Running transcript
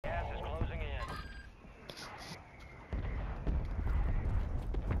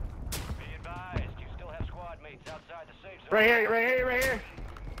Right here, right here, right here.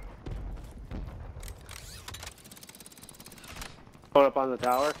 Going up on the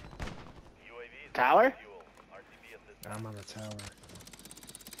tower. Tower? I'm on the tower.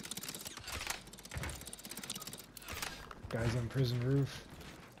 Guys on prison roof.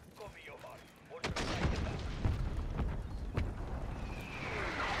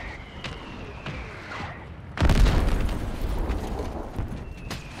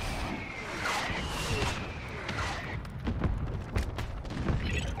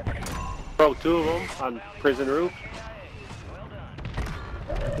 Broke two of them on prison roof.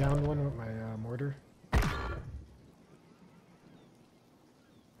 I downed one with my mortar.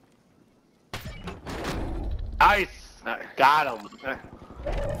 Nice! Got him.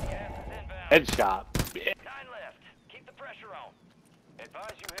 Headshot. Keep the pressure on.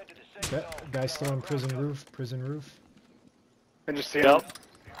 Advise you head to the safe zone. Guy still on prison roof. Prison roof. I just see him. Yep.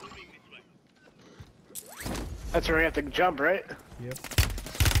 That's where we have to jump, right? Yep.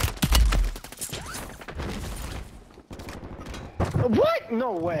 What?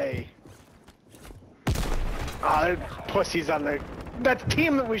 No way. Oh, they're pussies on the... That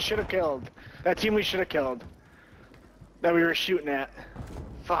team that we should have killed. That team we should have killed. That we were shooting at.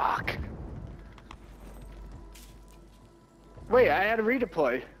 Fuck. Wait, I had to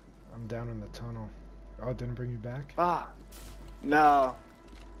redeploy. I'm down in the tunnel. Oh, it didn't bring you back? Ah. No.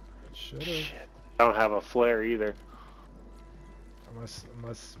 Should've. Shit. I don't have a flare either. Unless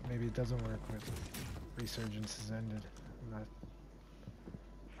maybe it doesn't work with resurgence has ended. I'm not...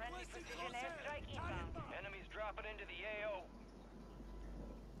 Friendly precision airstrike inbound. Enemies dropping into the AO.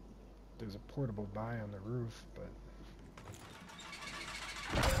 There's a portable buy on the roof, but...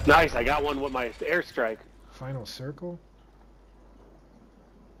 Nice, I got one with my airstrike. Final circle?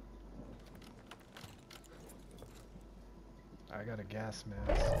 I got a gas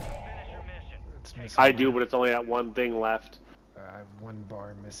mask. Finish your mission. It's missing. I do, but it's only got one thing left. I have one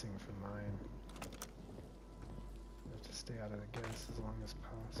bar missing from mine. I have to stay out of the gas as long as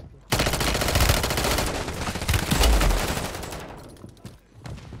possible.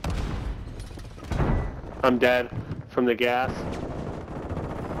 I'm dead from the gas.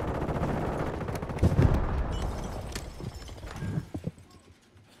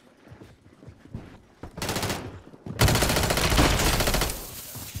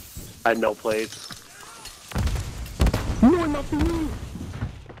 I had no plates. No, not for me!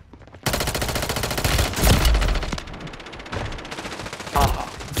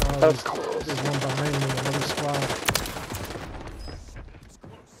 Ah, Oh, that's close. There's one behind me, another squad.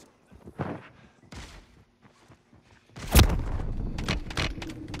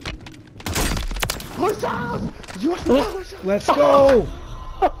 What's up? Let's go!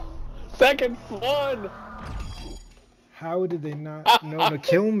 Second one! How did they not know to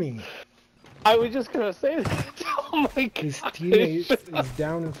kill me? I was just gonna say that. Oh my god. His teammate is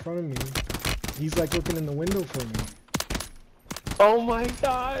down in front of me. He's like looking in the window for me. Oh my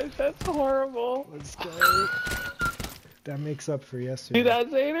god, that's horrible. Let's go. That makes up for yesterday. See that,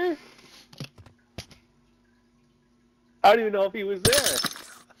 Zader? I don't even know if he was there.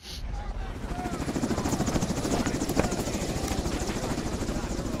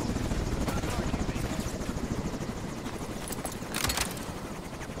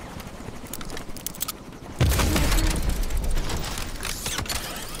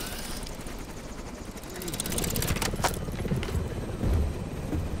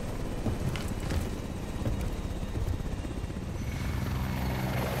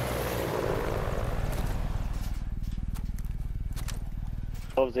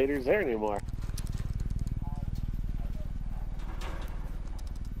 Oh, Zader's there anymore.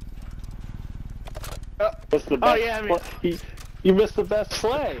 What's the best? Oh yeah, I mean, you missed the best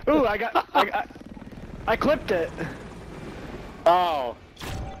play. ooh, I clipped it. Oh,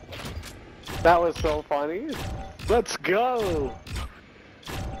 that was so funny. Let's go.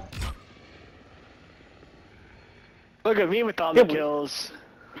 Look at me with all the kills.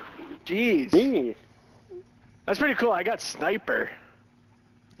 Jeez. Me. That's pretty cool. I got sniper.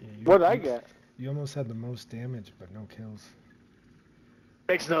 Yeah, What did I get? You almost had the most damage, but no kills.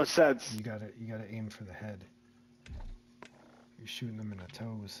 Makes no sense. You gotta aim for the head. You're shooting them in the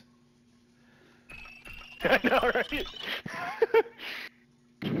toes. I know, right?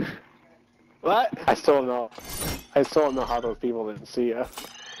 What? I still don't know. I still don't know how those people didn't see you.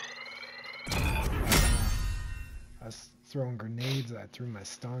 I was throwing grenades. I threw my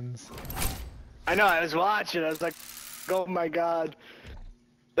stuns. I know. I was watching. I was like, "Oh my god."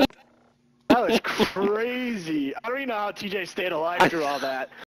 That was crazy. I don't even know how TJ stayed alive through all that.